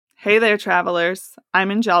Hey there, travelers. I'm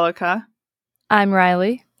Anjelica. I'm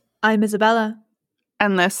Riley. I'm Isabella.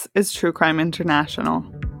 And this is True Crime International.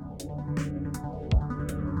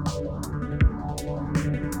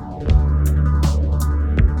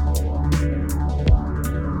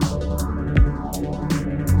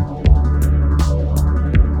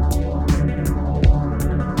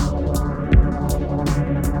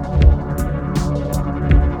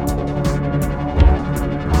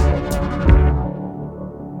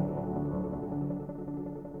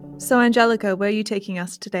 So, Anjelica, where are you taking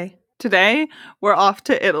us today? Today, we're off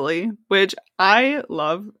to Italy, which I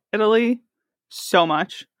love Italy so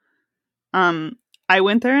much. I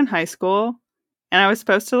went there in high school, and it was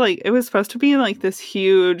supposed to be this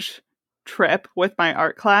huge trip with my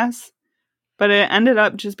art class, but it ended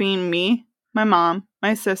up just being me, my mom,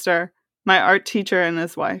 my sister, my art teacher, and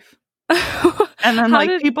his wife. And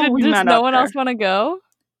then people we met does no up one there. else want to go?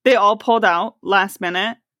 They all pulled out last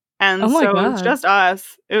minute, and Oh my so God. it was just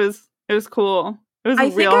us. It was cool. It was I a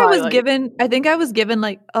think real I was highlight. given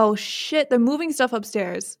like, oh shit, they're moving stuff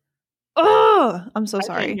upstairs. Oh, I'm so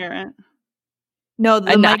sorry. I can't hear it. No,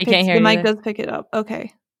 the mic can't hear the it mic either. does pick it up.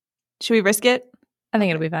 Okay. Should we risk it? I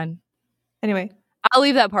think it'll be fine. Anyway. I'll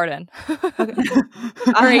leave that part in. Okay.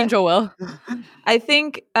 Or Angel will. I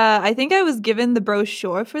think I was given the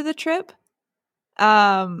brochure for the trip. But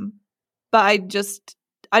I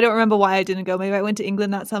don't remember why I didn't go. Maybe I went to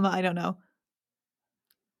England that summer. I don't know.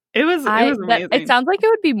 It was amazing. It sounds like it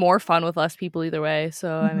would be more fun with less people either way. So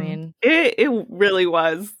Mhm. I mean, it really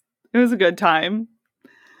was. It was a good time.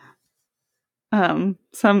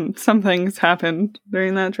 Some things happened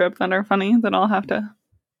during that trip that are funny that I'll have to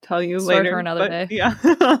tell you Story later. for another day. Yeah.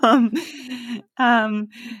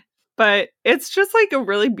 But it's just like a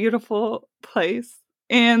really beautiful place,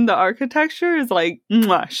 and the architecture is like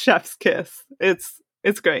mwah, chef's kiss.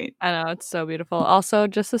 It's great. I know, it's so beautiful. Also,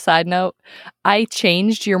 just a side note, I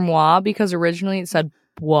changed your moi because originally it said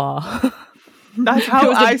bois. That's how it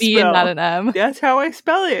was I a B spell. and not an M. That's how I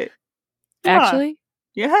spell it. Actually,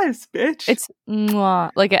 yes, bitch. it's moi,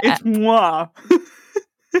 like it's moi.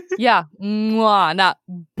 Yeah, moi, not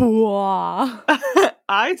bois.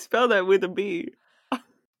 I spell that with a B.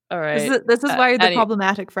 All right. This is why you're the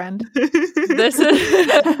problematic friend. This is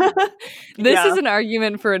is an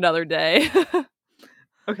argument for another day.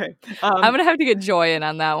 Okay. I'm gonna have to get Joy in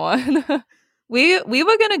on that one. We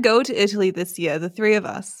were gonna go to Italy this year, the three of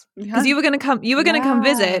us, because you were gonna come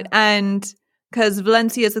visit, and because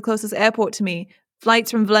Valencia is the closest airport to me.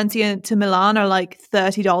 Flights from Valencia to Milan are like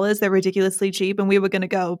 $30. They're ridiculously cheap, and we were gonna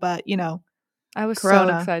go, but I was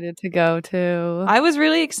Corona. so excited to go too. I was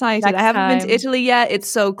really excited. Next I haven't been time. to Italy yet. It's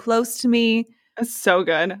so close to me. It's so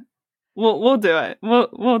good. We'll do it.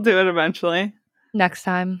 We'll do it eventually. Next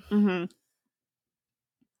time. Mm-hmm.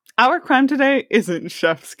 Our crime today isn't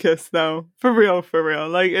chef's kiss, though. For real.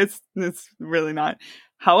 Like it's really not.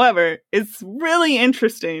 However, it's really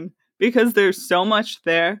interesting because there's so much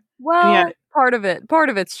there. Well, part of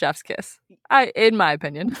it's chef's kiss. In my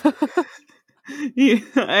opinion. Yeah,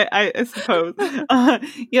 I suppose.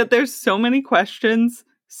 Yet there's so many questions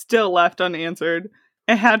still left unanswered.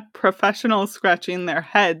 It had professionals scratching their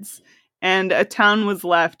heads, and a town was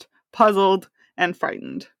left puzzled and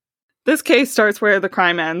frightened. This case starts where the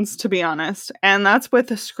crime ends, to be honest, and that's with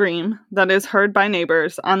a scream that is heard by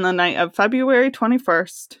neighbors on the night of February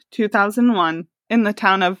 21st, 2001, in the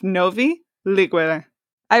town of Novi Ligure.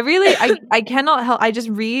 I cannot help. I just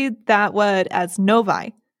read that word as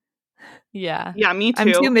Novi. Yeah. Yeah, me too.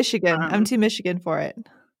 I'm too Michigan. I'm too Michigan for it.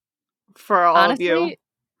 For all Honestly, of you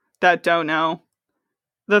that don't know,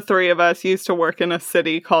 the three of us used to work in a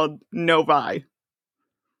city called Novi.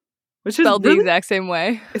 Which is spelled the exact same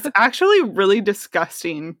way. It's actually really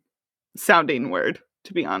disgusting sounding word,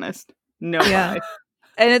 to be honest. Novi. Yeah.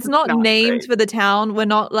 And it's not named great. for the town. We're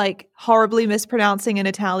not like horribly mispronouncing an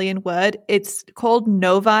Italian word. It's called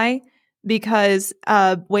Novi because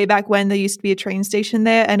way back when there used to be a train station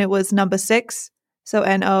there, and it was number 6. So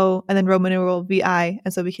N-O and then Roman numeral V-I,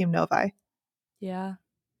 and so it became Novi. Yeah.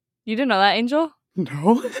 You didn't know that, Angel?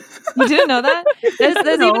 No. You didn't know that?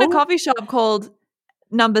 There's No. even a coffee shop called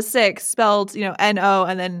number 6, spelled, N-O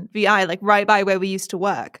and then V-I, like right by where we used to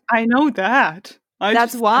work. I know that.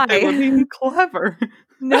 That's why. They were being clever.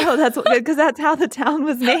 No, that's because that's how the town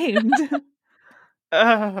was named.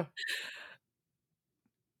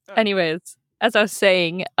 Anyways, as I was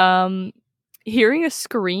saying, hearing a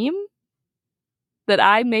scream that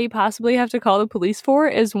I may possibly have to call the police for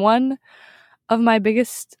is one of my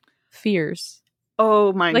biggest fears.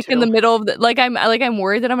 Oh, mine like too. in the middle of I'm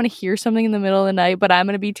worried that I'm gonna hear something in the middle of the night, but I'm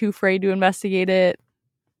gonna be too afraid to investigate it.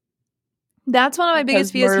 That's one of my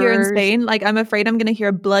biggest fears here in Spain. Like, I'm afraid I'm going to hear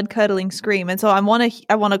a blood-curdling scream. And so I want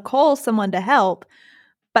to call someone to help,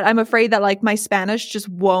 but I'm afraid that like my Spanish just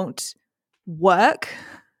won't work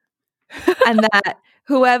and that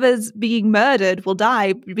whoever's being murdered will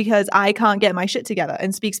die because I can't get my shit together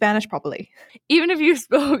and speak Spanish properly. Even if you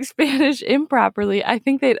spoke Spanish improperly, I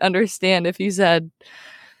think they'd understand if you said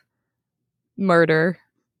murder.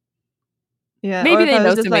 Yeah, maybe they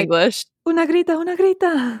know some English. Una grita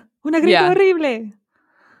horrible.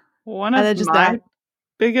 One of my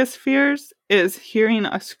biggest fears is hearing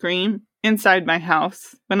a scream inside my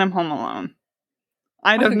house when I'm home alone.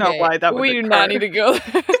 I don't know why that would occur. We do not need to go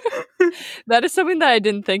there. That is something that I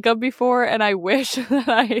didn't think of before, and I wish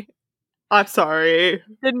that I'm sorry.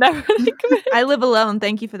 Did never think of it. I live alone.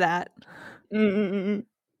 Thank you for that. Mm-mm.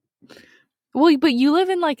 Well, but you live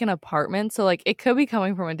in like an apartment, so like it could be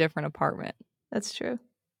coming from a different apartment. That's true.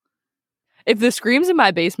 If the scream's in my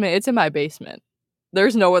basement, it's in my basement.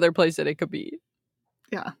 There's no other place that it could be.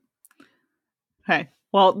 Yeah. Okay.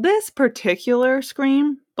 Well, this particular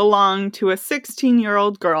scream belonged to a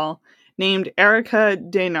 16-year-old girl named Erica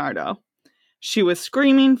de Nardo. She was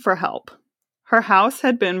screaming for help. Her house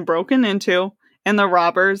had been broken into, and the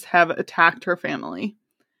robbers have attacked her family.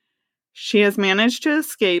 She has managed to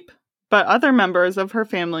escape, but other members of her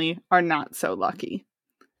family are not so lucky.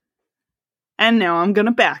 And now I'm going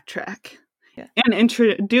to backtrack and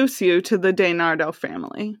introduce you to the De Nardo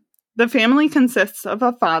family. The family consists of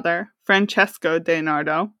a father, Francesco De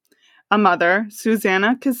Nardo, a mother,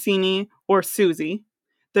 Susanna Cassini, or Susie,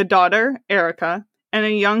 the daughter, Erica, and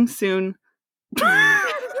a young soon...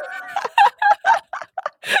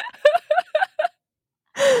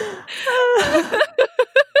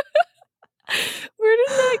 Where did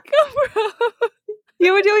that come from?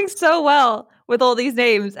 You were doing so well with all these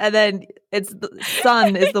names, and then it's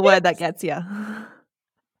son is the word that gets you. I'm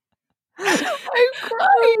crying.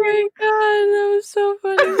 Oh my god, that was so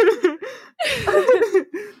funny.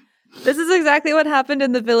 This is exactly what happened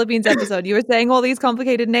in the Philippines episode. You were saying all these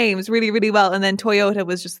complicated names really, really well, and then Toyota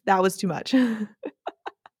was just, that was too much.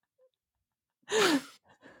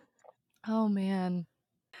 Oh man.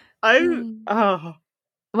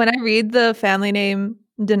 When I read the family name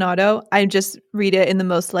Donato, I just read it in the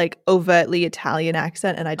most like overtly Italian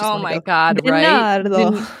accent, and I just want to go, god,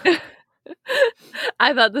 Nardo. Right?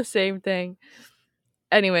 I thought the same thing.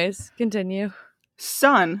 Anyways, continue.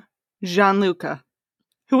 Son, Gianluca,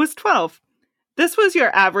 who was 12. This was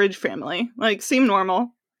your average family. Like, seemed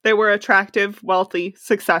normal. They were attractive, wealthy,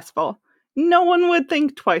 successful. No one would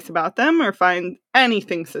think twice about them or find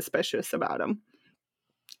anything suspicious about them.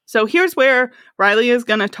 So here's where Riley is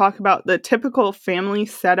going to talk about the typical family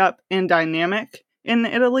setup and dynamic in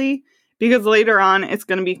Italy, because later on it's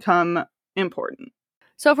going to become important.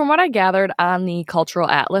 So from what I gathered on the Cultural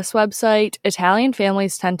Atlas website, Italian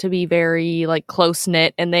families tend to be very like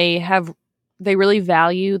close-knit, and they really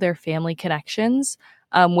value their family connections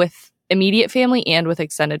with immediate family and with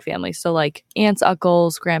extended family. So like aunts,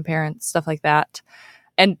 uncles, grandparents, stuff like that.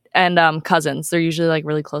 And cousins. They're usually like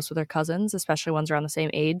really close with their cousins, especially ones around the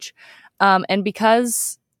same age. And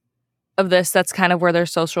because of this, that's kind of where their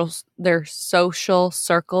social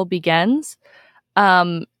circle begins.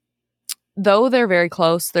 Though they're very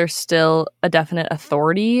close, there's still a definite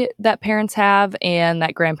authority that parents have and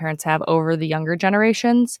that grandparents have over the younger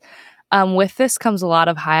generations. With this comes a lot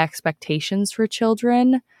of high expectations for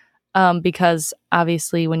children. Because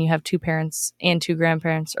obviously when you have two parents and two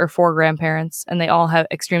grandparents or four grandparents and they all have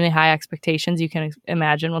extremely high expectations, you can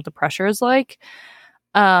imagine what the pressure is like.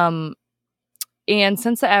 And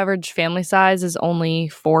since the average family size is only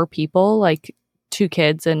 4 people, like 2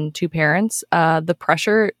 kids and 2 parents, the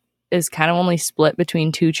pressure is kind of only split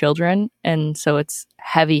between 2 children. And so it's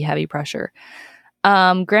heavy pressure.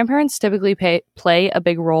 Grandparents typically play a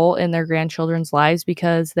big role in their grandchildren's lives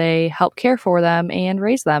because they help care for them and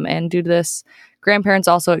raise them. And due to this, grandparents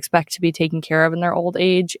also expect to be taken care of in their old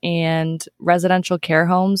age, and residential care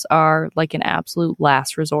homes are like an absolute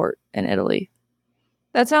last resort in Italy.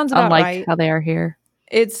 That sounds about unlike right. How they are here.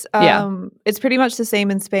 It's it's pretty much the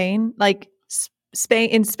same in Spain. Like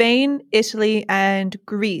Spain, Italy, and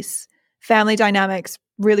Greece, family dynamics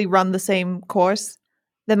really run the same course.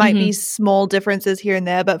 There might be small differences here and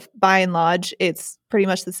there, but by and large, it's pretty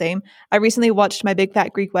much the same. I recently watched My Big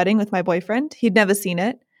Fat Greek Wedding with my boyfriend. He'd never seen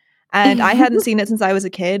it, and I hadn't seen it since I was a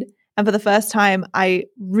kid. And for the first time, I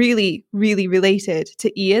really, really related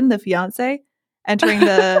to Ian, the fiance, entering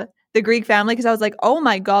the Greek family, because I was like, oh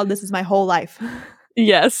my God, this is my whole life.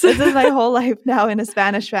 Yes. This is my whole life now in a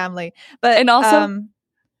Spanish family. But and also,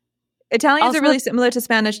 Italians are really similar to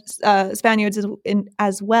Spaniards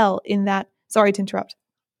as well in that, sorry to interrupt.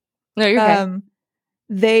 No, you're okay.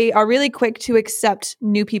 They are really quick to accept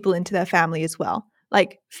new people into their family as well.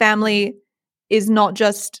 Like, family is not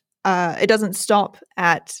just, it doesn't stop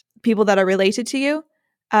at people that are related to you.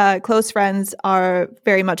 Close friends are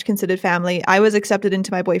very much considered family. I was accepted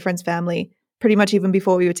into my boyfriend's family pretty much even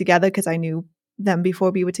before we were together because I knew them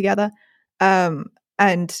before we were together.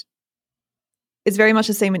 And it's very much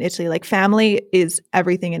the same in Italy. Like, family is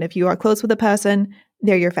everything. And if you are close with a person,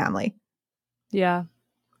 they're your family. Yeah.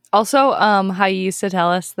 Also, how you used to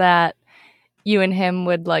tell us that you and him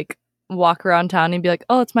would like walk around town and be like,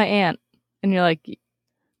 "Oh, it's my aunt," and you're like,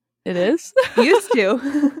 "It is." Used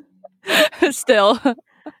to. Still.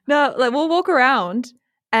 No, like, we'll walk around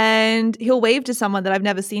and he'll wave to someone that I've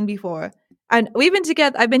never seen before. And we've been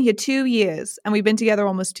together. I've been here 2 years, and we've been together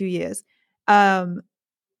almost 2 years. And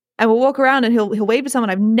we'll walk around and he'll wave to someone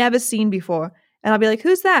I've never seen before, and I'll be like,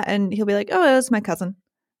 "Who's that?" And he'll be like, "Oh, that's my cousin."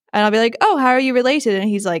 And I'll be like, "Oh, how are you related?" And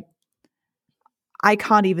he's like, "I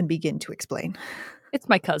can't even begin to explain." It's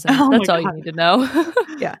my cousin. That's all you need to know.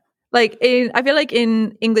 Yeah. Like, I feel like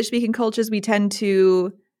in English speaking cultures, we tend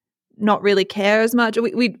to not really care as much.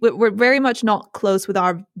 We're very much not close with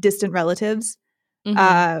our distant relatives.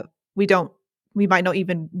 Mhm. We might not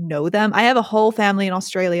even know them. I have a whole family in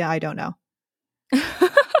Australia I don't know.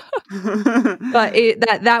 But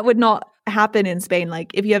that would not happen in Spain.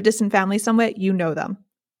 Like, if you have distant family somewhere, you know them.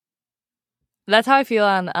 That's how I feel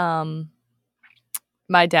on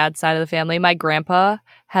my dad's side of the family. My grandpa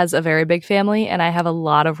has a very big family, and I have a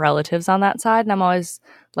lot of relatives on that side. And I'm always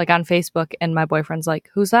like on Facebook, and my boyfriend's like,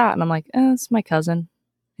 "Who's that?" And I'm like, "It's my cousin."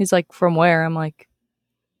 He's like, "From where?" I'm like,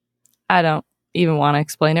 "I don't even want to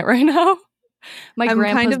explain it right now." My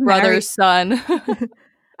grandpa's brother's son.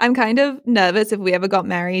 I'm kind of nervous if we ever got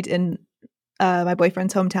married in my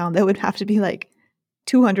boyfriend's hometown. There would have to be like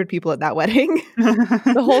 200 people at that wedding.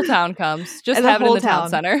 The whole town comes. Just have it in the town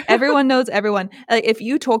center. Everyone knows everyone. Like, if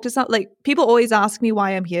you talk to like, people always ask me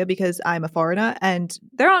why I'm here because I'm a foreigner, and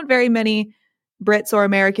there aren't very many Brits or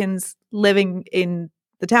Americans living in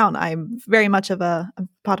the town. I'm very much I'm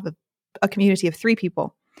part of a community of 3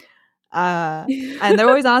 people. And they're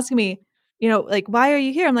always asking me, like, "Why are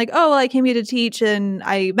you here?" I'm like, "Oh, well, I came here to teach and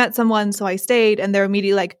I met someone, so I stayed." And they're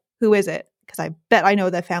immediately like, "Who is it?" Because I bet I know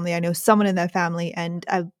their family. I know someone in their family. And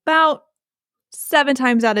about 7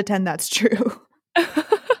 times out of 10, that's true.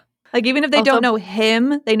 Like, even if they don't know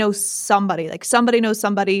him, they know somebody. Like, somebody knows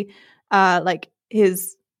somebody. Like,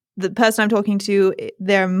 the person I'm talking to,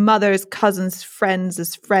 their mother's cousin's friends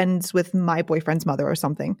is friends with my boyfriend's mother or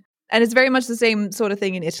something. And it's very much the same sort of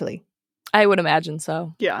thing in Italy. I would imagine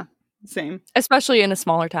so. Yeah, same. Especially in a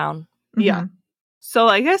smaller town. Yeah. So,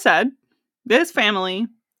 like I said, this family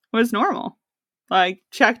was normal. Like,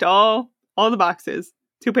 checked all the boxes.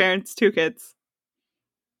 2 parents, 2 kids.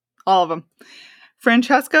 All of them.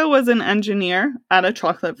 Francesca was an engineer at a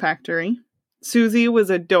chocolate factory. Susie was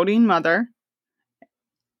a doting mother.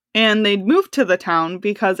 And they'd moved to the town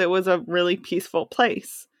because it was a really peaceful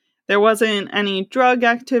place. There wasn't any drug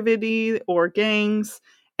activity or gangs,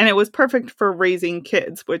 and it was perfect for raising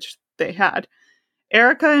kids, which they had.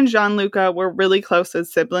 Erica and Gianluca were really close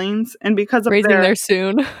as siblings, and because of raising their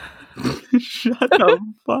soon. Shut the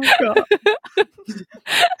fuck up.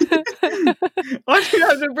 Why'd you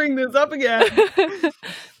have to bring this up again?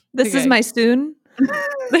 This is my soon.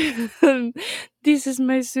 This is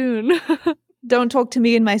my soon. Don't talk to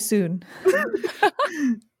me in my soon.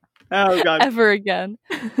 Oh, God. Ever again.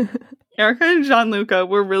 Erica and Gianluca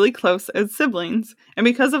were really close as siblings, and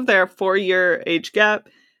because of their 4-year age gap,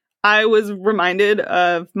 I was reminded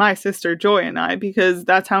of my sister Joy and I, because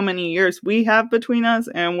that's how many years we have between us,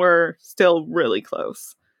 and we're still really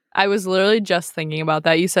close. I was literally just thinking about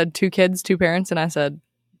that. You said 2 kids, 2 parents, and I said,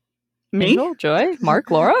 me? Angel, Joy,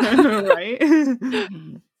 Mark, Laura? Right?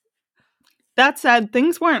 That said,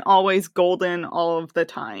 things weren't always golden all of the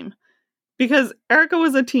time, because Erica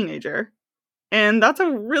was a teenager, and that's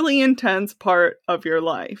a really intense part of your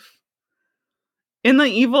life. In the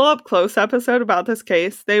Evil Up Close episode about this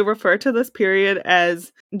case, they refer to this period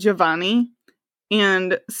as Giovanni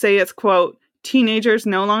and say it's, quote, teenagers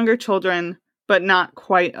no longer children, but not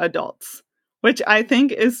quite adults, which I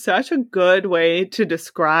think is such a good way to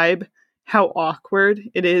describe how awkward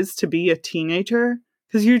it is to be a teenager,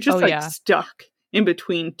 because you're just stuck in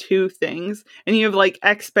between 2 things, and you have like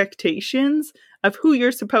expectations of who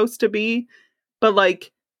you're supposed to be, but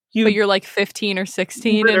like but you're like 15 or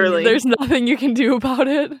 16 literally, and there's nothing you can do about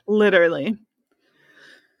it. Literally.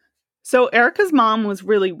 So Erica's mom was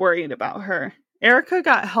really worried about her, Erica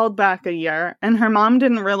got held back a year, and her mom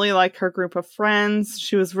didn't really like her group of friends.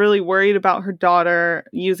 She was really worried about her daughter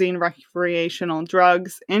using recreational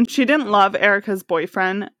drugs, and she didn't love Erica's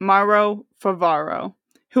boyfriend, Mauro Favaro,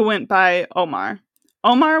 who went by Omar.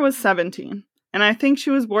 Omar was 17, and I think she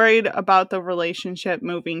was worried about the relationship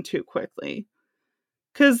moving too quickly,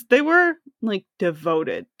 because they were, like,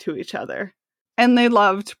 devoted to each other, and they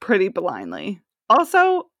loved pretty blindly.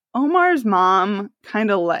 Also, Omar's mom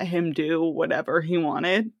kind of let him do whatever he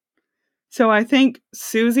wanted. So I think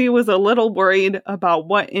Susie was a little worried about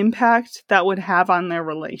what impact that would have on their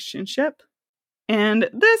relationship. And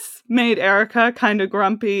this made Erica kind of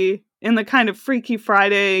grumpy in the kind of Freaky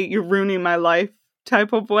Friday, you're ruining my life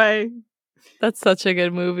type of way. That's such a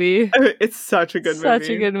good movie. It's such a good movie. Such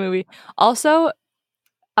a good movie. Also,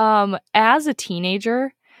 as a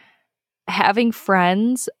teenager, having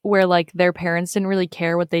friends where like their parents didn't really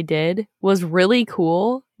care what they did was really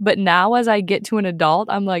cool. But now as I get to an adult,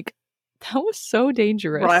 I'm like, that was so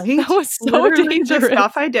dangerous. Right? That was so Literally, dangerous. the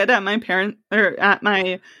stuff I did at my at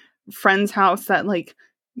my friend's house that like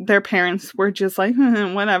their parents were just like,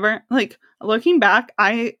 whatever. Like, looking back,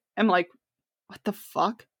 I am like, what the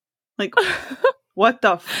fuck? Like, what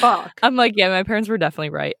the fuck? I'm like, yeah, my parents were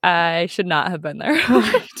definitely right. I should not have been there.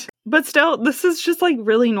 Right. But still, this is just like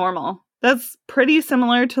really normal. That's pretty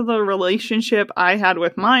similar to the relationship I had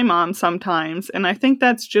with my mom sometimes. And I think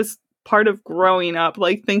that's just part of growing up,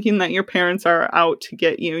 like thinking that your parents are out to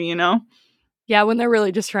get you, you know? Yeah, when they're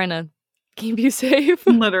really just trying to keep you safe.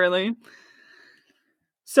 Literally.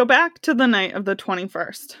 So back to the night of the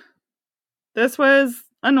 21st. This was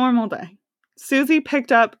a normal day. Susie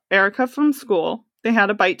picked up Erica from school. They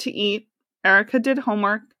had a bite to eat. Erica did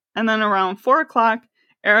homework. And then around 4 o'clock,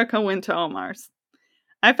 Erica went to Omar's.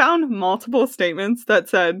 I found multiple statements that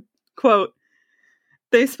said, quote,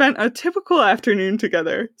 they spent a typical afternoon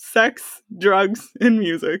together. Sex, drugs, and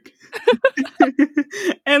music.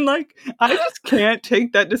 And like, I just can't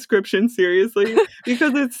take that description seriously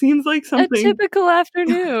because it seems like something... A typical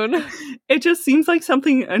afternoon. It just seems like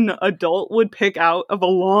something an adult would pick out of a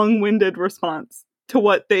long-winded response to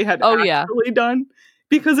what they had actually done.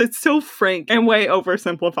 Because it's so frank and way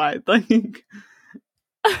oversimplified. Like...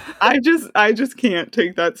 I just can't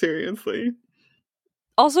take that seriously.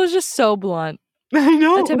 Also, it's just so blunt. I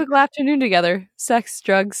know. A typical afternoon together. Sex,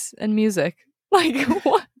 drugs, and music. Like,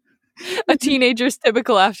 what? A teenager's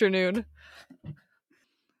typical afternoon.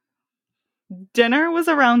 Dinner was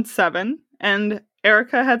around 7, and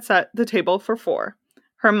Erica had set the table for 4.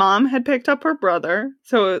 Her mom had picked up her brother,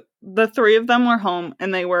 so the 3 of them were home,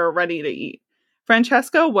 and they were ready to eat.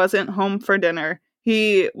 Francesco wasn't home for dinner.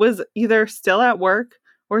 He was either still at work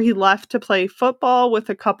or he left to play football with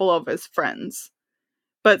a couple of his friends.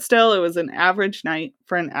 But still, it was an average night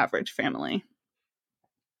for an average family.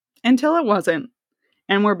 Until it wasn't,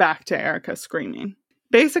 and we're back to Erica screaming.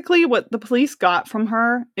 Basically, what the police got from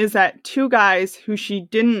her is that 2 guys who she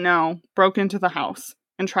didn't know broke into the house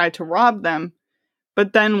and tried to rob them,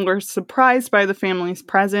 but then were surprised by the family's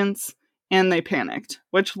presence and they panicked,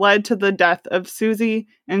 which led to the death of Susie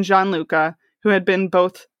and Gianluca, who had been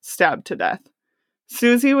both stabbed to death.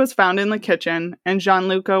 Susie was found in the kitchen, and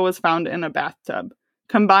Gianluca was found in a bathtub.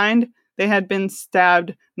 Combined, they had been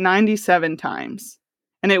stabbed 97 times.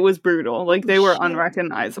 And it was brutal. Like, they were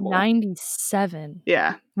unrecognizable. 97?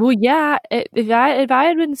 Yeah. Well, yeah, if I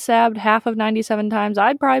had been stabbed half of 97 times,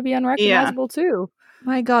 I'd probably be unrecognizable too.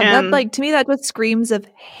 My God, that, like, to me, that just screams of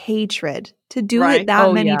hatred. To do it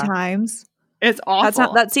that many times. It's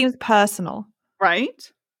awful. That seems personal.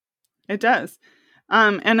 Right? It does.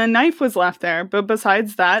 And a knife was left there, but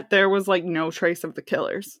besides that, there was like no trace of the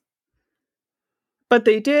killers. But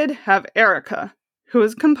they did have Erica, who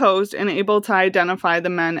was composed and able to identify the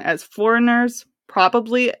men as foreigners,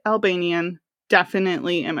 probably Albanian,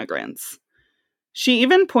 definitely immigrants. She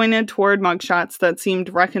even pointed toward mugshots that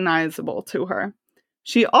seemed recognizable to her.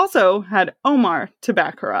 She also had Omar to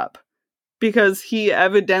back her up, because he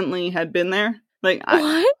evidently had been there. Like,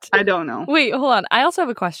 what? I don't know. Wait, hold on. I also have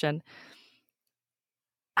a question.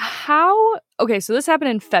 Okay, so this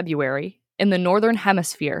happened in February in the Northern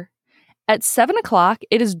Hemisphere. At 7 o'clock,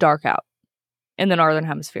 it is dark out in the Northern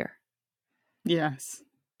Hemisphere. Yes.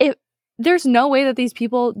 There's no way that these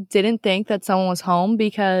people didn't think that someone was home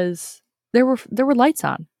because there were lights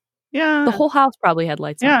on. Yeah. The whole house probably had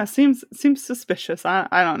lights on. Yeah, seems suspicious. I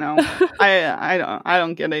don't know. I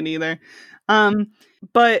don't get it either.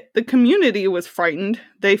 But the community was frightened.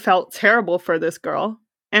 They felt terrible for this girl.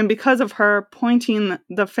 And because of her pointing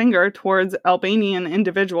the finger towards Albanian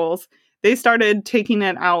individuals, they started taking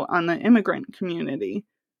it out on the immigrant community,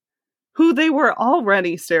 who they were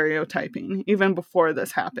already stereotyping even before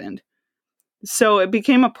this happened. So it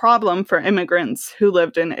became a problem for immigrants who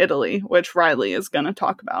lived in Italy, which Riley is going to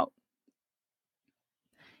talk about.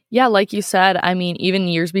 Yeah, like you said, I mean, even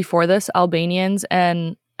years before this, Albanians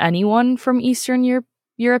and anyone from Eastern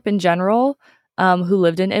Europe in general who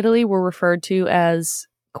lived in Italy were referred to as,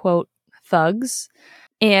 quote, thugs.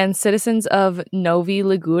 And citizens of Novi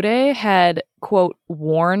Ligure had, quote,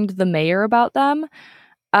 warned the mayor about them.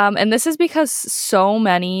 And this is because so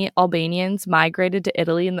many Albanians migrated to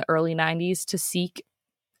Italy in the early 90s to seek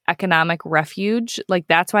economic refuge. Like,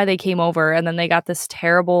 that's why they came over. And then they got this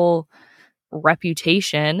terrible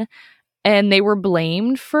reputation. And they were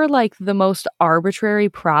blamed for, like, the most arbitrary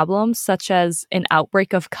problems, such as an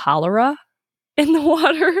outbreak of cholera in the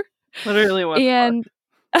water. Literally what And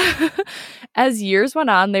as years went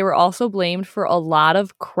on, they were also blamed for a lot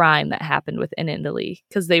of crime that happened within Italy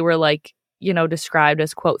because they were, like, you know, described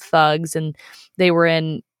as, quote, thugs, and they were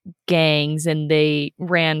in gangs and they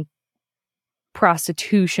ran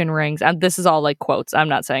prostitution rings. And this is all like quotes. I'm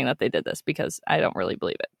not saying that they did this because I don't really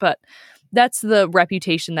believe it, but that's the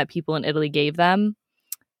reputation that people in Italy gave them.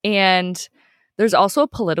 And there's also a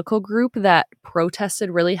political group that protested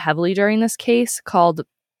really heavily during this case called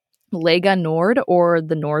Lega Nord, or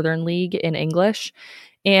the Northern League in English.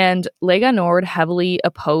 And Lega Nord heavily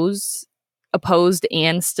opposed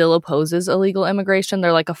and still opposes illegal immigration.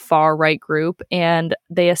 They're like a far right group, and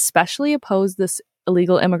they especially oppose this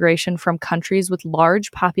illegal immigration from countries with large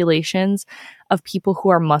populations of people who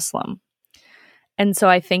are Muslim. And so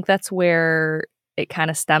I think that's where it kind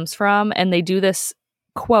of stems from. And they do this,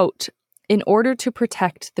 quote, in order to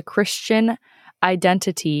protect the Christian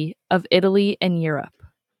identity of Italy and Europe.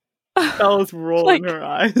 Bella's rolling her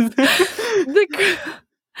eyes.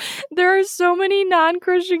 There are so many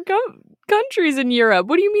non-Christian countries in Europe.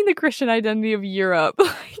 What do you mean the Christian identity of Europe?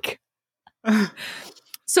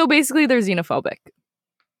 So basically they're xenophobic.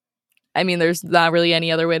 I mean, there's not really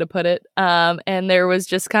any other way to put it. And there was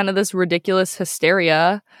just kind of this ridiculous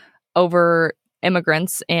hysteria over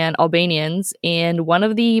immigrants and Albanians. And one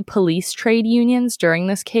of the police trade unions during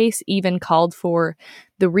this case even called for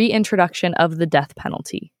the reintroduction of the death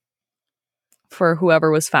penalty for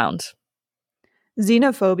whoever was found.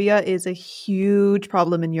 Xenophobia is a huge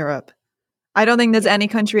problem in Europe. I don't think there's any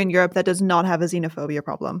country in Europe that does not have a xenophobia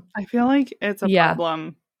problem. I feel like it's a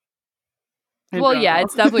problem. Well, yeah,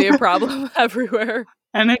 it's definitely a problem everywhere.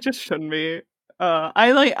 And it just shouldn't be.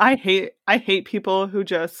 I hate people who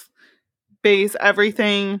just base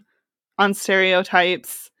everything on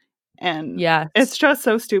stereotypes, and it's just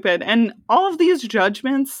so stupid. And all of these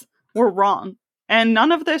judgments were wrong, and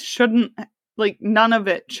none of it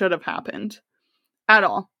should have happened at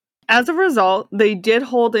all. As a result, they did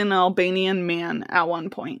hold an Albanian man at one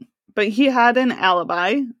point, but he had an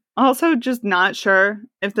alibi. Also, just not sure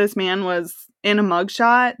if this man was in a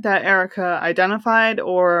mugshot that Erica identified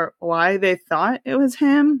or why they thought it was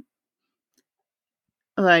him.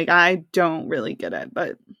 Like, I don't really get it,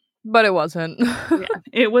 but it wasn't. Yeah,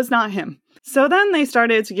 it was not him. So then they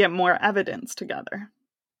started to get more evidence together.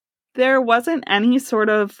 There wasn't any sort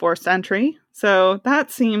of forced entry, so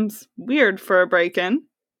that seems weird for a break-in.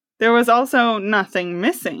 There was also nothing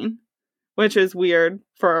missing, which is weird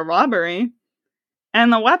for a robbery.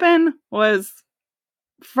 And the weapon was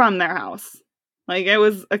from their house. Like, it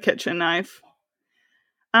was a kitchen knife.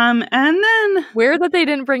 And then... Weird that they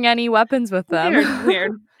didn't bring any weapons with them.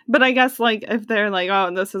 Weird. But I guess, like, if they're like,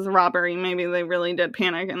 oh, this is a robbery, maybe they really did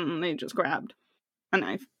panic and they just grabbed a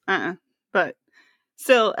knife. But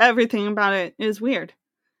still, everything about it is weird.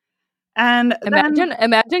 And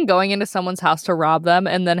imagine going into someone's house to rob them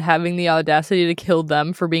and then having the audacity to kill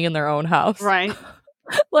them for being in their own house. Right.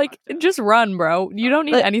 Like, just run, bro. You don't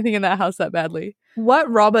need anything in that house that badly.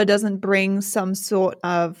 What robber doesn't bring some sort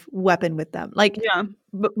of weapon with them? Like,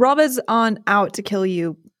 robbers aren't out to kill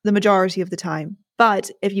you the majority of the time.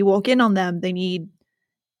 But if you walk in on them, they need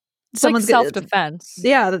someone's like self-defense.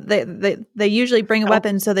 Yeah, they usually bring a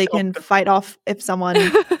weapon so they can fight off if someone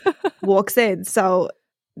walks in. So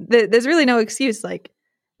there's really no excuse, like,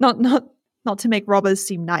 not to make robbers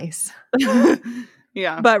seem nice.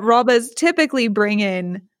 Yeah. But robbers typically bring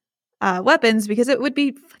in weapons because it would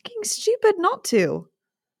be fucking stupid not to.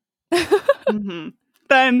 Mm-hmm.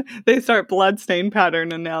 Then they start bloodstain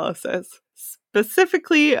pattern analysis,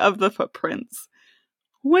 specifically of the footprints,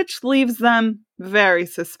 which leaves them very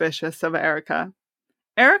suspicious of Erica.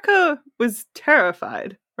 Erica was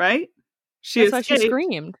terrified, right? That's why she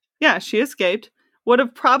screamed. Yeah, she escaped. Would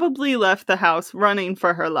have probably left the house running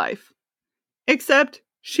for her life. Except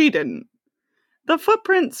she didn't. The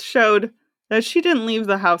footprints showed that she didn't leave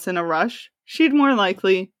the house in a rush. She'd more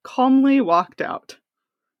likely calmly walked out.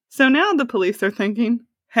 So now the police are thinking,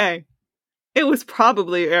 hey, it was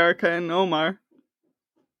probably Erica and Omar.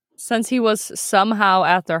 Since he was somehow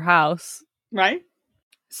at their house. Right?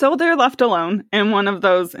 So they're left alone in one of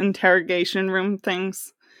those interrogation room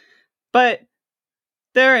things. But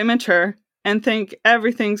they're immature and think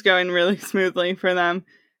everything's going really smoothly for them.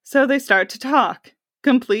 So they start to talk,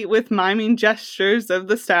 complete with miming gestures of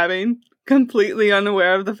the stabbing, completely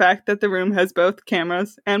unaware of the fact that the room has both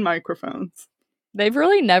cameras and microphones. They've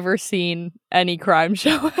really never seen any crime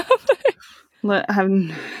show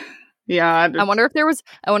happening. Yeah. I wonder if there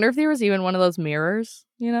was even one of those mirrors,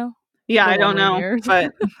 you know? Yeah, I don't know. Mirrors.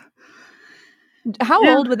 But how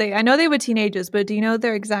old were they? I know they were teenagers, but do you know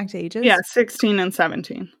their exact ages? Yeah, 16 and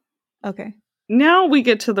 17. Okay. Now we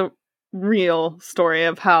get to the real story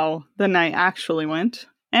of how the night actually went,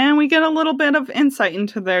 and we get a little bit of insight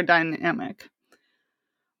into their dynamic.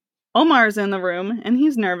 Omar's in the room, and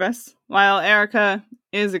he's nervous, while Erica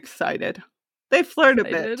is excited. They flirt a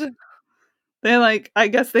bit. They I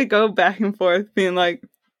guess they go back and forth being like,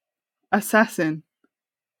 assassin.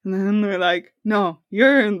 And then they're like, no,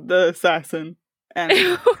 you're the assassin. And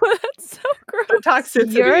that's so gross. The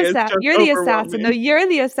toxicity you're the assassin. No, you're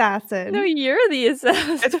the assassin. No, you're the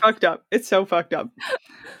assassin. It's fucked up. It's so fucked up.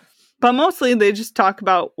 But mostly they just talk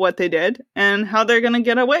about what they did and how they're going to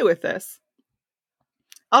get away with this.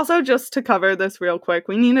 Also, just to cover this real quick,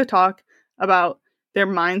 we need to talk about their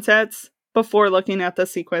mindsets before looking at the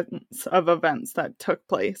sequence of events that took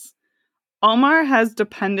place. Omar has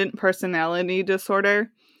dependent personality disorder.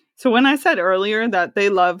 So when I said earlier that they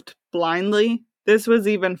loved blindly, this was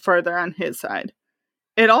even further on his side.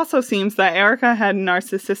 It also seems that Erica had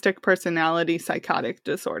narcissistic personality psychotic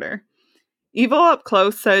disorder. Evil Up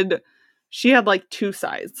Close said she had two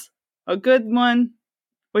sides. A good one,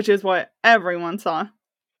 which is what everyone saw,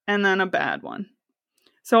 and then a bad one.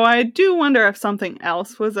 So I do wonder if something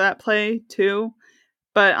else was at play too,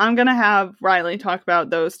 but I'm going to have Riley talk about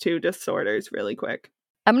those two disorders really quick.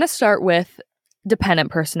 I'm going to start with dependent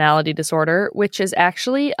personality disorder, which is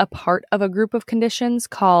actually a part of a group of conditions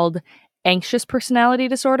called anxious personality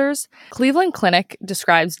disorders. Cleveland Clinic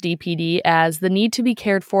describes DPD as the need to be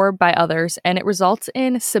cared for by others, and it results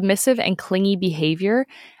in submissive and clingy behavior,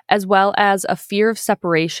 as well as a fear of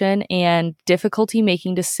separation and difficulty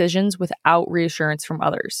making decisions without reassurance from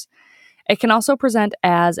others. It can also present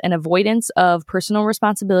as an avoidance of personal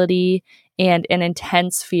responsibility and an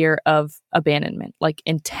intense fear of abandonment,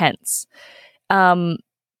 intense.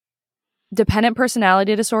 Dependent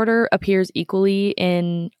personality disorder appears equally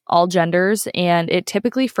in all genders, and it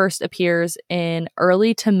typically first appears in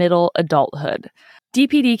early to middle adulthood.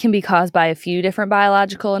 DPD can be caused by a few different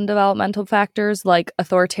biological and developmental factors like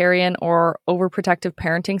authoritarian or overprotective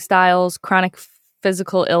parenting styles, chronic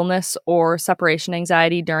physical illness, or separation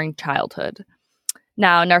anxiety during childhood.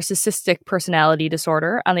 Now, narcissistic personality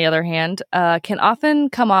disorder, on the other hand, can often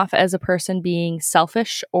come off as a person being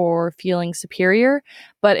selfish or feeling superior,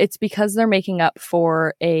 but it's because they're making up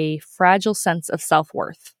for a fragile sense of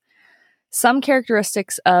self-worth. Some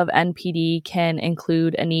characteristics of NPD can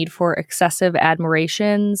include a need for excessive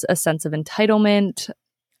admirations, a sense of entitlement,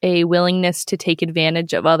 a willingness to take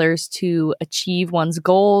advantage of others to achieve one's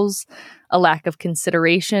goals, a lack of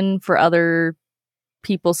consideration for other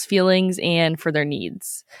people's feelings and for their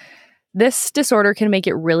needs. This disorder can make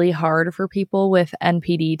it really hard for people with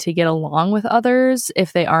NPD to get along with others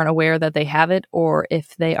if they aren't aware that they have it or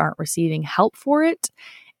if they aren't receiving help for it.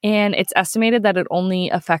 And it's estimated that it only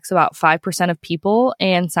affects about 5% of people,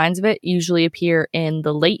 and signs of it usually appear in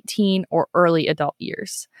the late teen or early adult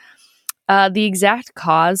years. The exact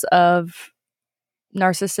cause of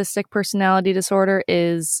narcissistic personality disorder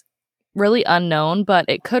is really unknown, but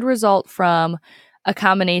it could result from a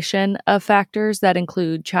combination of factors that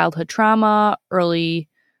include childhood trauma, early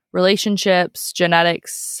relationships,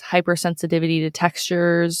 genetics, hypersensitivity to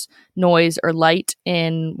textures, noise, or light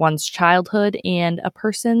in one's childhood, and a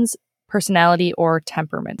person's personality or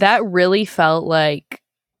temperament. That really felt like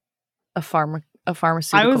a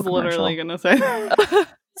pharmaceutical I was commercial. Literally going to say that.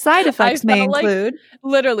 Side effects may include...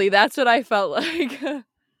 literally, that's what I felt like.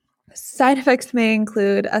 Side effects may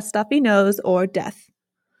include a stuffy nose or death.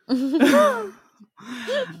 Oh,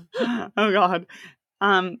 God.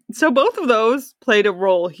 So both of those played a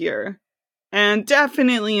role here, and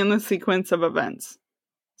definitely in the sequence of events.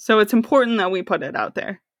 So it's important that we put it out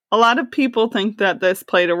there. A lot of people think that this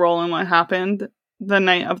played a role in what happened the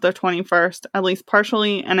night of the 21st, at least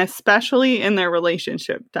partially, and especially in their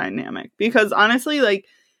relationship dynamic. Because honestly,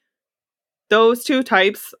 those two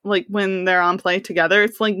types, when they're on play together,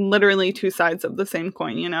 it's literally two sides of the same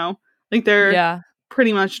coin, you know? They're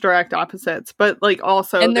pretty much direct opposites, but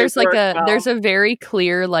also, and there's there's a very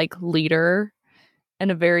clear leader And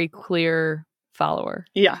a very clear follower.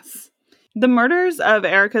 Yes. The murders of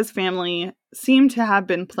Erica's family seem to have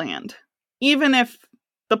been planned. Even if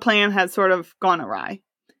the plan had sort of gone awry,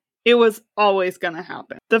 it was always going to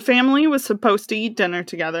happen. The family was supposed to eat dinner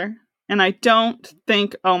together, and I don't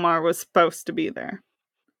think Omar was supposed to be there.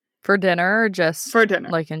 For dinner or just for dinner?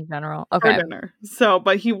 Like in general? Okay. For dinner. So,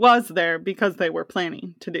 but he was there because they were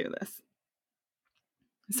planning to do this.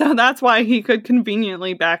 So that's why he could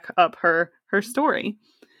conveniently back up her story.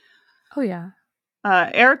 Oh, yeah.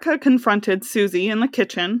 Erica confronted Susie in the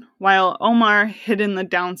kitchen while Omar hid in the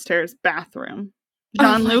downstairs bathroom.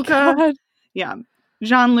 Gianluca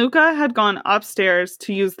had gone upstairs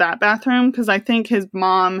to use that bathroom because I think his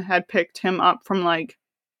mom had picked him up from like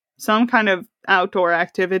some kind of outdoor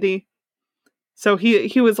activity. So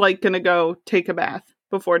he was like going to go take a bath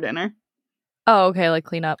before dinner. Oh, okay, like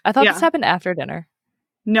clean up. I thought this happened after dinner.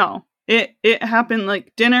 No, it happened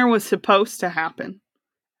like dinner was supposed to happen.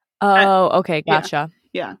 Oh, okay, gotcha.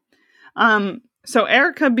 Yeah. So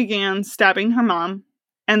Erica began stabbing her mom,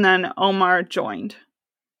 and then Omar joined.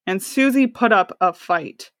 And Susie put up a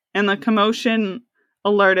fight, and the commotion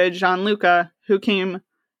alerted Gianluca, who came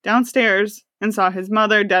downstairs and saw his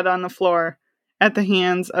mother dead on the floor at the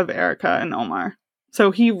hands of Erica and Omar.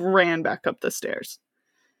 So he ran back up the stairs.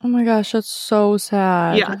 Oh my gosh, that's so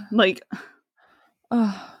sad. Yeah, like...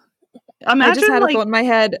 Imagine, I just had a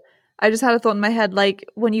thought in my head, like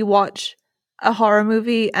when you watch a horror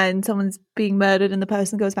movie and someone's being murdered and the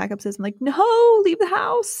person goes back upstairs and like, no, leave the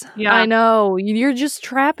house. Yeah, I know. You're just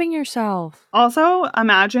trapping yourself. Also,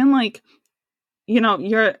 imagine like,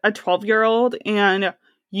 you're a 12-year-old and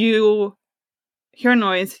you hear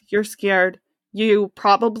noise, you're scared. You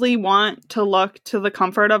probably want to look to the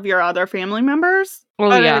comfort of your other family members.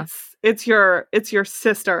 Well, yeah. It's your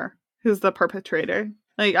sister who's the perpetrator.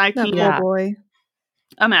 Like, I can't poor boy.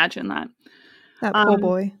 Imagine that. That poor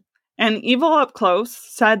boy. And Evil Up Close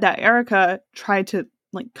said that Erica tried to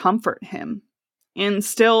like comfort him and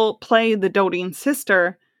still play the doting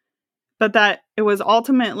sister, but that it was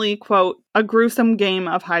ultimately, quote, a gruesome game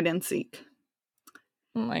of hide and seek.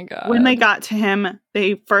 Oh my God. When they got to him,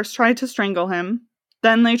 they first tried to strangle him,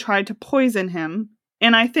 then they tried to poison him.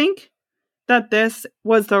 And I think that this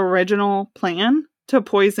was the original plan, to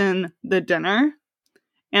poison the dinner.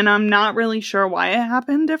 And I'm not really sure why it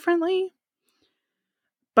happened differently.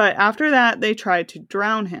 But after that, they tried to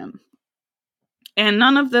drown him. And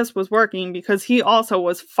none of this was working because he also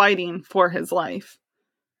was fighting for his life.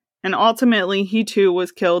 And ultimately, he too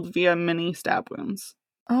was killed via many stab wounds.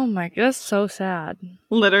 Oh my God, that's so sad.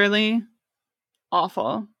 Literally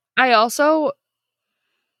awful.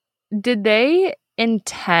 Did they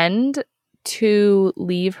intend to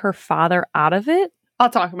leave her father out of it? I'll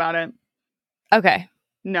talk about it. Okay.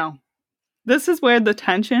 No. This is where the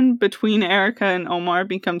tension between Erica and Omar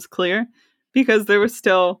becomes clear, because there was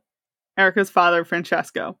still Erica's father,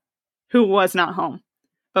 Francesco, who was not home.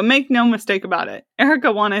 But make no mistake about it,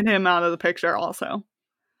 Erica wanted him out of the picture also.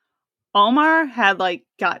 Omar had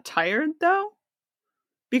got tired though,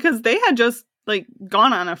 because they had just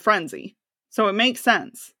gone on a frenzy. So it makes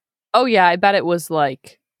sense. Oh yeah, I bet it was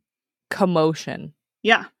commotion.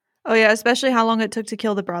 Yeah. Oh yeah, especially how long it took to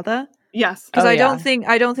kill the brother. Yes. Because I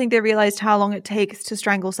don't think they realized how long it takes to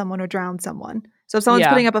strangle someone or drown someone. So if someone's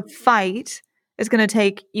putting up a fight, it's going to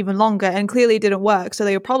take even longer, and clearly it didn't work. So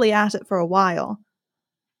they were probably at it for a while.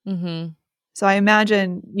 Mm-hmm. So I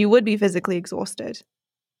imagine you would be physically exhausted.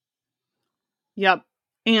 Yep.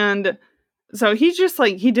 And so he just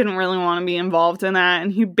he didn't really want to be involved in that.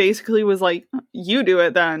 And he basically was like, you do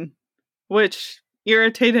it then, which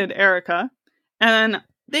irritated Erica. And then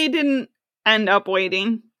they didn't end up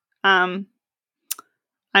waiting. I'm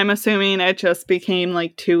assuming it just became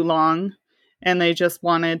too long and they just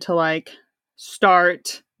wanted to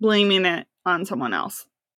start blaming it on someone else.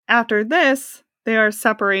 After this, they are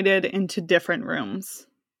separated into different rooms.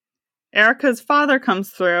 Erica's father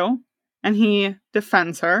comes through and he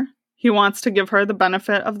defends her. He wants to give her the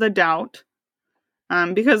benefit of the doubt.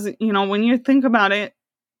 Because, when you think about it,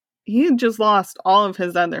 he just lost all of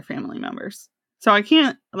his other family members. So I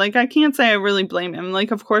can't say I really blame him.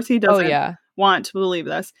 Of course he doesn't want to believe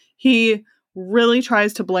this. He really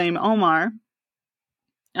tries to blame Omar.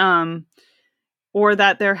 Or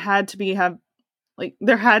that there had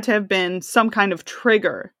to have been some kind of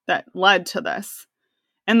trigger that led to this.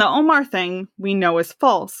 And the Omar thing we know is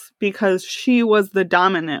false because she was the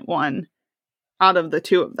dominant one out of the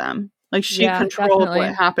two of them. She controlled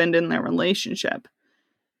what happened in their relationship.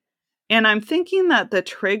 And I'm thinking that the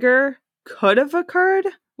trigger could have occurred,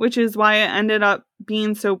 which is why it ended up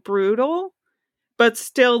being so brutal. But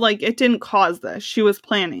still, it didn't cause this. She was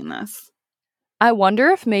planning this. I wonder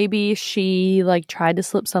if maybe she like tried to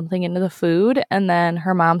slip something into the food and then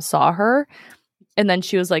her mom saw her and then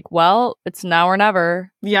she was like, well, it's now or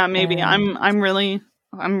never. Yeah, maybe. And I'm really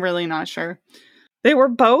not sure. They were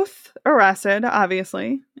both arrested,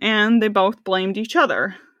 obviously, and they both blamed each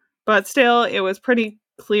other. But still, it was pretty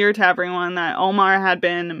clear to everyone that Omar had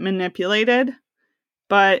been manipulated,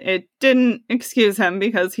 but it didn't excuse him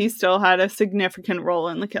because he still had a significant role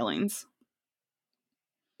in the killings.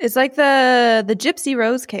 It's like the Gypsy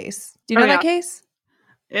Rose case. Do you know that case?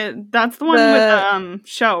 That's the one with the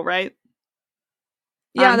show, right?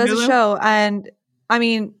 Yeah, there's a show, and I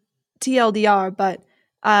mean TLDR, but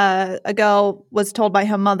a girl was told by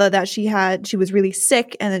her mother that she was really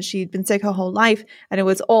sick and that she'd been sick her whole life, and it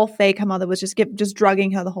was all fake. Her mother was just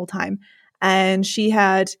drugging her the whole time, and she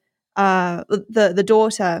had the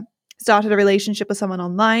daughter started a relationship with someone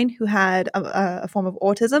online who had a form of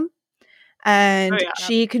autism, and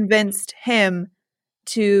she convinced him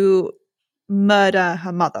to murder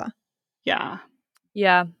her mother. Yeah.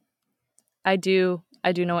 I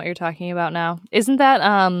do know what you're talking about now. Isn't that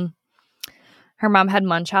her mom had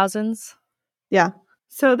Munchausen's? Yeah.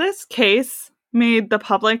 So this case made the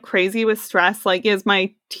public crazy with stress, like, is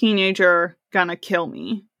my teenager gonna kill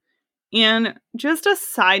me? And just a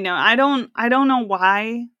side note, I don't know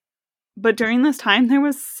why, but during this time there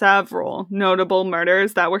was several notable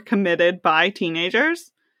murders that were committed by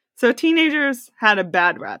teenagers. So teenagers had a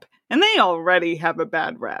bad rep, and they already have a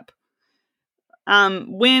bad rep.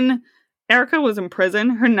 When Erica was in prison,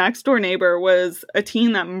 her next door neighbor was a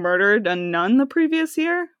teen that murdered a nun the previous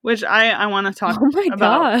year, which I want to talk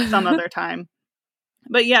about some other time.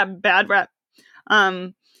 But yeah, bad rep.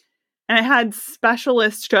 And I had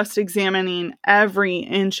specialists just examining every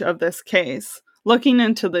inch of this case, looking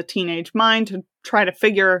into the teenage mind to try to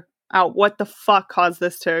figure out what the fuck caused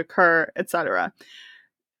this to occur, etc.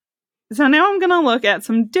 So now I'm going to look at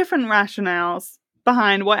some different rationales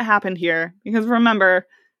behind what happened here, because remember,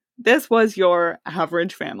 this was your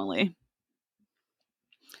average family.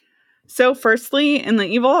 So firstly, in the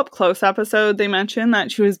Evil Up Close episode, they mentioned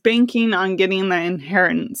that she was banking on getting the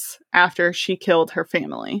inheritance after she killed her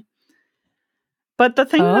family. But the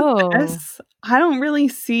thing with this, I don't really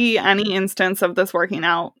see any instance of this working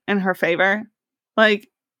out in her favor. Like,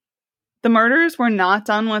 the murders were not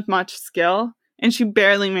done with much skill, and she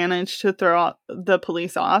barely managed to throw the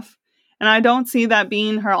police off. And I don't see that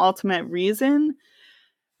being her ultimate reason.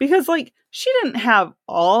 Because, like, she didn't have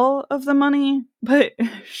all of the money, but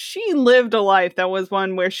she lived a life that was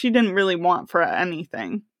one where she didn't really want for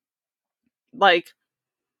anything. Like...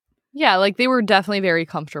 Yeah, like, they were definitely very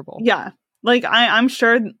comfortable. Yeah. Like, I'm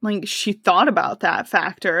sure, like, she thought about that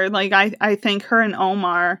factor. Like, I think her and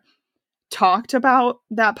Omar talked about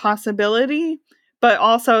that possibility, but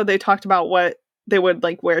also they talked about what they would,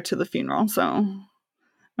 like, wear to the funeral, so...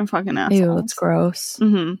 I'm fucking assholes. Ew, that's gross.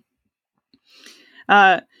 Mm-hmm.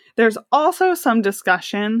 There's also some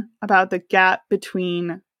discussion about the gap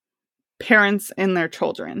between parents and their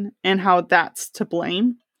children and how that's to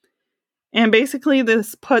blame. And basically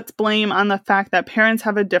this puts blame on the fact that parents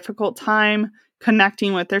have a difficult time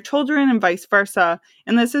connecting with their children and vice versa.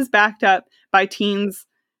 And this is backed up by teens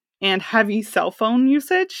and heavy cell phone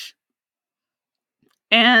usage.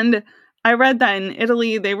 And I read that in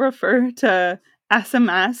Italy, they refer to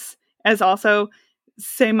SMS as also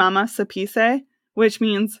se mama sapesse, which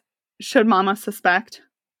means should mama suspect?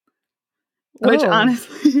 Which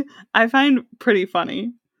honestly, I find pretty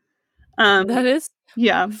funny. That is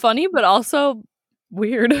funny, but also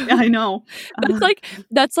weird. I know.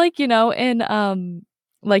 That's like, you know, in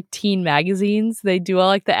like teen magazines, they do all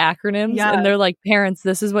like the acronyms and they're like, parents,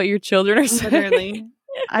 this is what your children are saying. Literally.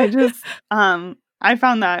 I just I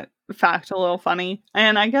found that fact a little funny.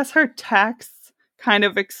 And I guess her texts kind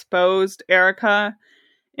of exposed Erica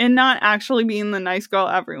in not actually being the nice girl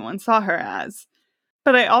everyone saw her as.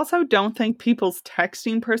 But I also don't think people's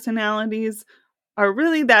texting personalities are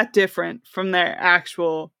really that different from their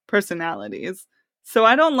actual personalities. So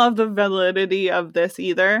I don't love the validity of this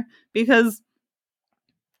either, because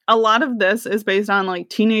a lot of this is based on like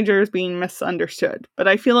teenagers being misunderstood. But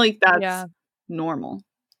I feel like that's normal.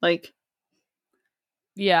 Like,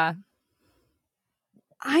 yeah.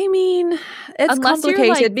 I mean, it's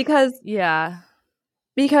complicated because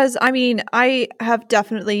I mean, I have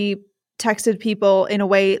definitely texted people in a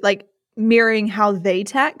way like mirroring how they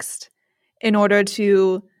text in order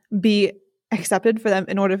to be accepted for them,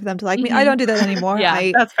 in order for them to like me. I don't do that anymore.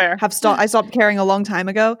 That's fair. I stopped caring a long time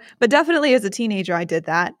ago, but definitely as a teenager I did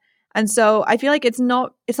that. And so I feel like it's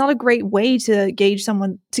not a great way to gauge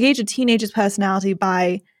a teenager's personality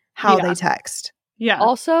by how they text. Yeah.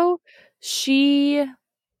 Also, she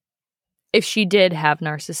if she did have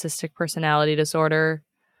narcissistic personality disorder,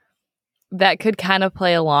 that could kind of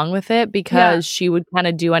play along with it because she would kind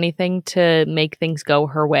of do anything to make things go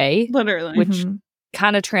her way. Literally. Which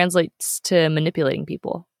kind of translates to manipulating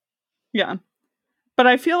people. Yeah. But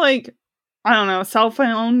I feel like, I don't know, cell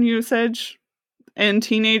phone usage in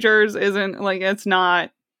teenagers isn't, like,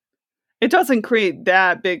 it doesn't create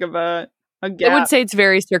that big of a gap. I would say it's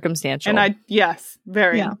very circumstantial. And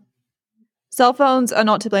very. Yeah. Cell phones are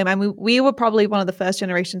not to blame. I mean, we were probably one of the first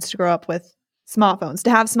generations to grow up with smartphones, to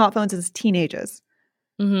have smartphones as teenagers.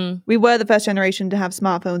 We were the first generation to have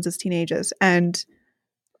smartphones as teenagers. And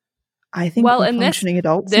I think we're functioning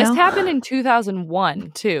adults this now. happened in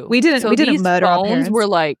 2001 too. We didn't murder our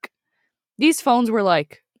parents. These phones were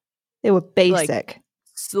like they were basic.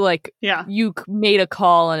 Like you made a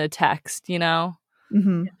call and a text, you know?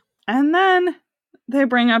 Mm-hmm. And then they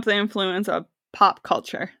bring up the influence of pop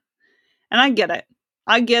culture. And I get it.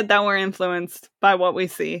 I get that we're influenced by what we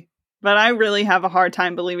see. But I really have a hard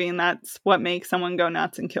time believing that's what makes someone go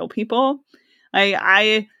nuts and kill people.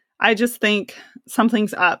 I just think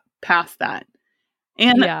something's up past that.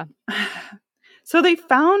 And so they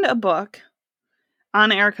found a book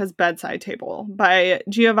on Erica's bedside table by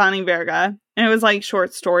Giovanni Verga. And it was like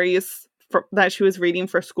short stories that she was reading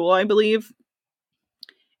for school, I believe.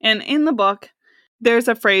 And in the book, there's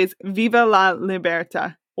a phrase, Viva la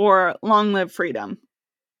libertà, or long live freedom.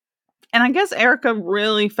 And I guess Erica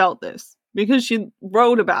really felt this because she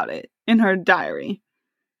wrote about it in her diary.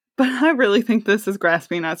 But I really think this is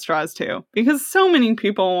grasping at straws too, because so many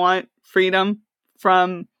people want freedom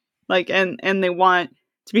from, like, and they want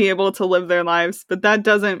to be able to live their lives, but that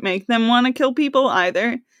doesn't make them want to kill people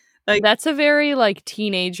either. Like, that's a very like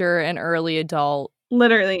teenager and early adult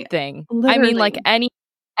thing. Literally. I mean, like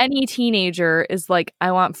any teenager is like,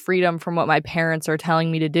 I want freedom from what my parents are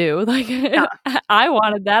telling me to do. Like, I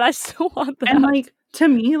wanted that. I still want that. And like, to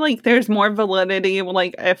me, like, there's more validity.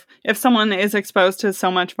 Like, if someone is exposed to so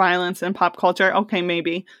much violence in pop culture, okay,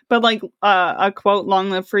 maybe. But like, a quote,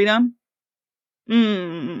 long live freedom.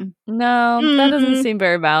 No, that doesn't seem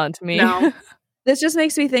very violent to me. No. This just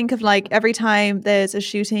makes me think of like every time there's a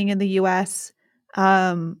shooting in the US,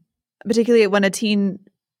 particularly when a teen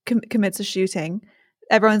commits a shooting,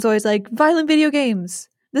 everyone's always like, violent video games.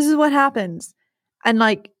 This is what happens. And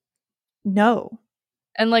like, no.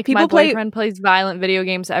 And like, my boyfriend plays violent video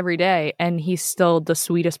games every day, and he's still the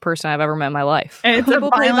sweetest person I've ever met in my life. And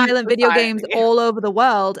people play violent video games all over the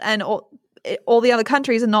world, and all the other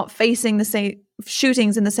countries are not facing the same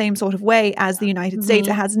shootings in the same sort of way as the United States.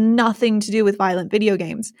 It has nothing to do with violent video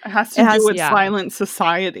games. It has to do with violent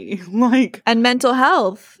society, like, and mental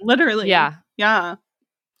health. Literally, yeah.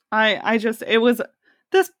 I just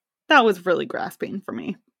that was really grasping for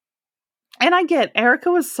me. And I get Erica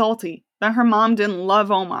was salty that her mom didn't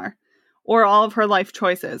love Omar or all of her life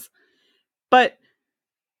choices, but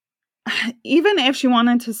even if she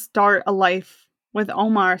wanted to start a life with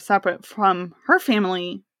Omar separate from her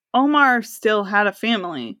family, Omar still had a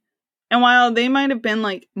family. And while they might have been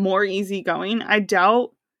like more easygoing, I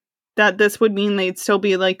doubt that this would mean they'd still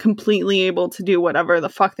be like completely able to do whatever the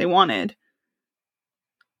fuck they wanted.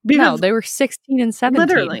 Because no, they were 16 and 17.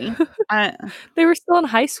 Literally. They were still in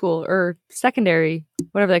high school or secondary,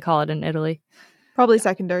 whatever they call it in Italy. Probably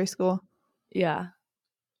secondary school. Yeah.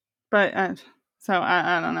 But, so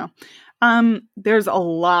I don't know. There's a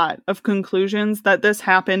lot of conclusions that this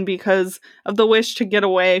happened because of the wish to get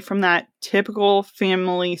away from that typical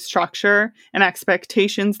family structure and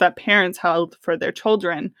expectations that parents held for their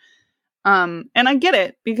children. And I get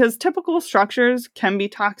it, because typical structures can be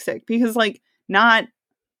toxic because, like,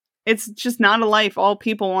 it's just not a life all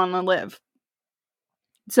people want to live.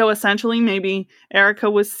 So essentially, maybe Erica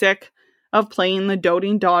was sick of playing the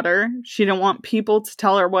doting daughter. She didn't want people to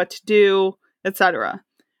tell her what to do, etc.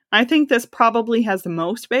 I think this probably has the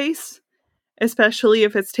most base, especially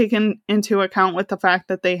if it's taken into account with the fact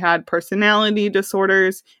that they had personality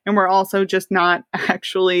disorders and were also just not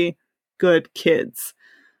actually good kids.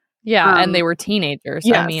 Yeah, and they were teenagers.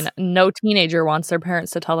 Yes. I mean, no teenager wants their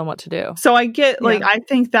parents to tell them what to do. So I get, like, I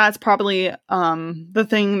think that's probably the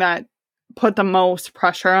thing that put the most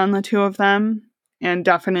pressure on the two of them and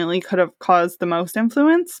definitely could have caused the most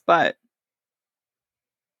influence, but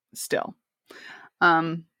still.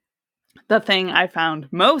 The thing I found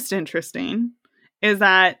most interesting is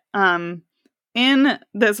that in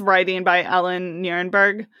this writing by Ellen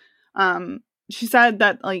Nierenberg, she said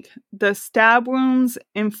that, like, the stab wounds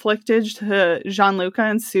inflicted to Gianluca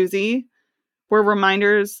and Susie were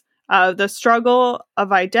reminders of the struggle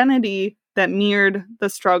of identity that mirrored the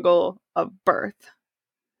struggle of birth.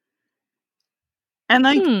 And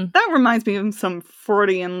like that reminds me of some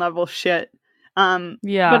Freudian level shit.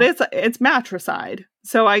 Yeah. But it's matricide.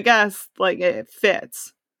 So I guess like it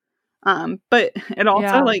fits. But it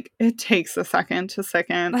also like it takes a second to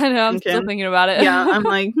second. I know, I'm still thinking about it. Yeah, I'm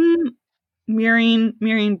like,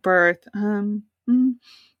 mirroring birth.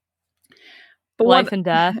 But life and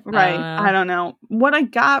death. Right. I don't know. What I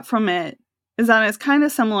got from it is that it's kind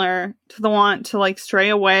of similar to the want to like stray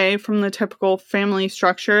away from the typical family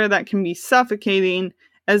structure that can be suffocating,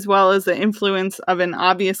 as well as the influence of an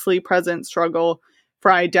obviously present struggle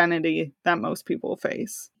for identity that most people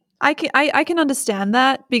face. I can understand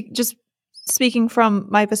that. Just speaking from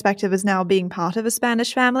my perspective as now being part of a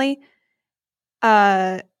Spanish family,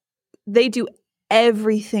 they do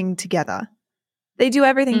everything together. They do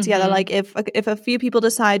everything together. Like if a few people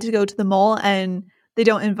decide to go to the mall and they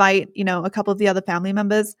don't invite, a couple of the other family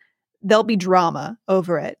members, there'll be drama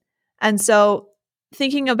over it. And so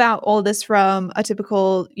thinking about all this from a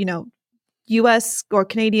typical, US or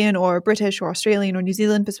Canadian or British or Australian or New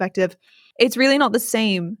Zealand perspective, it's really not the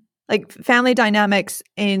same. Like family dynamics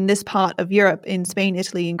in this part of Europe, in Spain,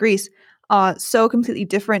 Italy, and Greece, are so completely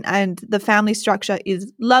different. And the family structure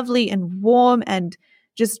is lovely and warm and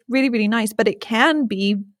just really, really nice. But it can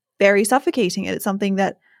be very suffocating. And it's something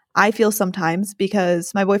that I feel sometimes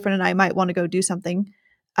because my boyfriend and I might want to go do something,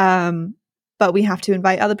 but we have to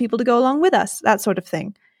invite other people to go along with us, that sort of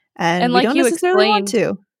thing. And we like don't you necessarily want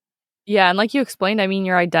to. Yeah, and like you explained, I mean,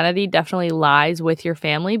 your identity definitely lies with your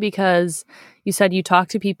family because you said you talk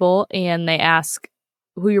to people and they ask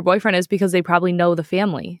who your boyfriend is because they probably know the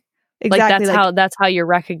family. Exactly. Like that's how you're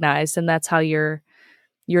recognized and that's how you're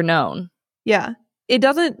known. Yeah. It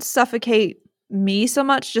doesn't suffocate me so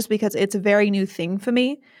much just because it's a very new thing for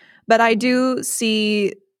me, but I do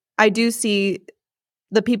see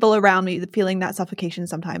the people around me feeling that suffocation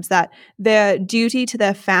sometimes, that their duty to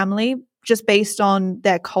their family just based on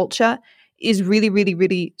their culture is really, really,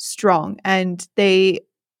 really strong. And they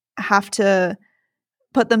have to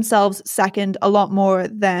put themselves second a lot more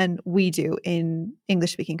than we do in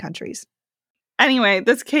English-speaking countries. Anyway,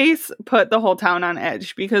 this case put the whole town on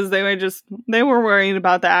edge because they were worried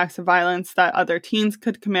about the acts of violence that other teens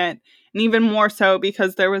could commit, and even more so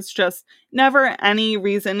because there was just never any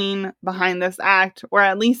reasoning behind this act, or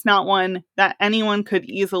at least not one that anyone could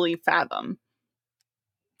easily fathom.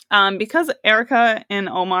 Because Erica and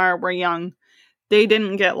Omar were young, they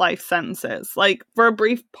didn't get life sentences. Like, for a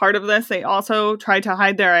brief part of this, they also tried to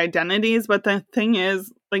hide their identities, but the thing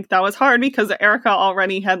is, like, that was hard because Erica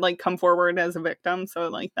already had, like, come forward as a victim, so,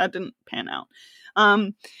 like, that didn't pan out.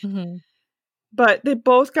 But they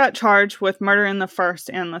both got charged with murder in the first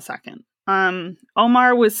and the second.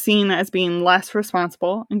 Omar was seen as being less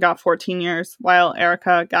responsible and got 14 years, while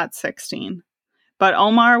Erica got 16. But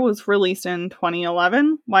Omar was released in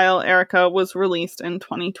 2011, while Erica was released in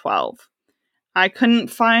 2012. I couldn't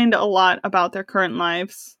find a lot about their current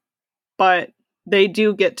lives, but they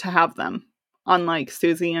do get to have them, unlike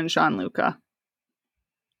Susie and Gianluca.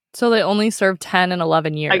 So they only served 10 and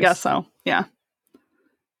 11 years. I guess so, yeah.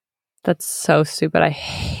 That's so stupid. I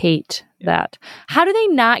hate that. How do they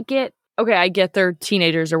not get... Okay, I get they're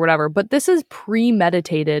teenagers or whatever, but this is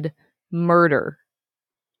premeditated murder.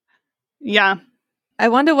 Yeah. I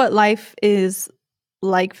wonder what life is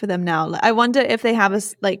like for them now. I wonder if they have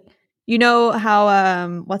like... You know how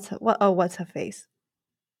what's her face?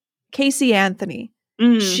 Casey Anthony.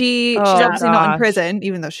 She's obviously not in prison,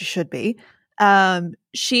 even though she should be. But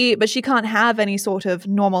she can't have any sort of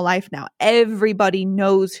normal life now. Everybody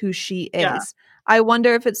knows who she is. Yeah. I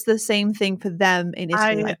wonder if it's the same thing for them in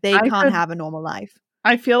Italy. Like they can't have a normal life.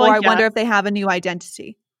 I feel like, or I wonder if they have a new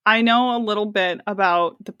identity. I know a little bit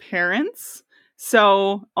about the parents.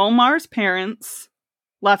 So Omar's parents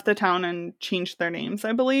left the town and changed their names,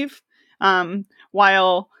 I believe.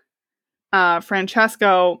 While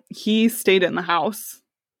Francesco, he stayed in the house.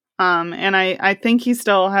 And I think he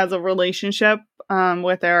still has a relationship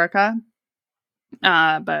with Erica.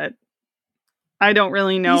 But I don't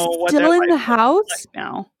really know He's what still in the house like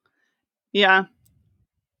now. Yeah.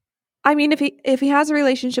 I mean, if he has a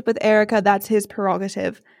relationship with Erica, that's his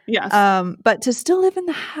prerogative. Yes. But to still live in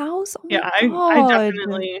the house? Oh yeah, my God. I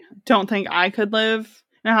definitely don't think I could live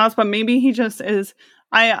in a house, but maybe he just is.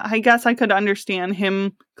 I guess I could understand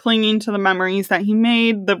him clinging to the memories that he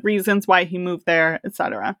made, the reasons why he moved there,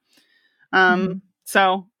 etc.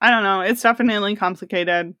 So I don't know. It's definitely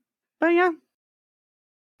complicated, but yeah.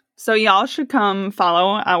 So y'all should come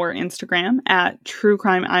follow our Instagram at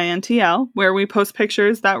TrueCrimeINTL, where we post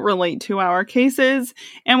pictures that relate to our cases,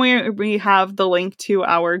 and we have the link to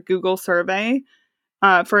our Google survey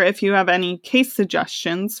for if you have any case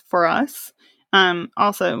suggestions for us.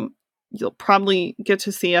 Also, you'll probably get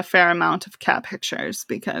to see a fair amount of cat pictures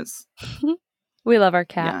because we love our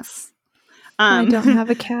cats. Yes. I don't have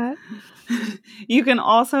a cat. You can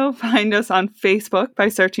also find us on Facebook by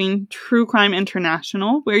searching True Crime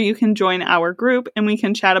International, where you can join our group and we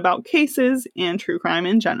can chat about cases and true crime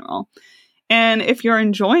in general. And if you're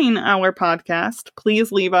enjoying our podcast,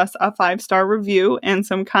 please leave us a 5-star review and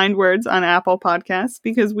some kind words on Apple Podcasts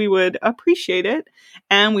because we would appreciate it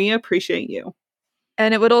and we appreciate you.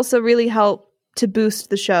 And it would also really help to boost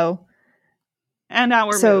the show. And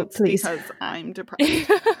our moods, please. because I'm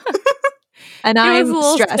depressed. And I'm a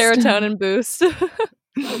little stressed. Serotonin boost.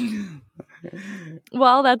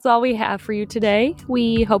 Well, that's all we have for you today.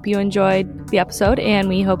 We hope you enjoyed the episode, and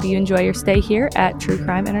we hope you enjoy your stay here at True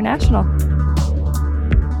Crime International.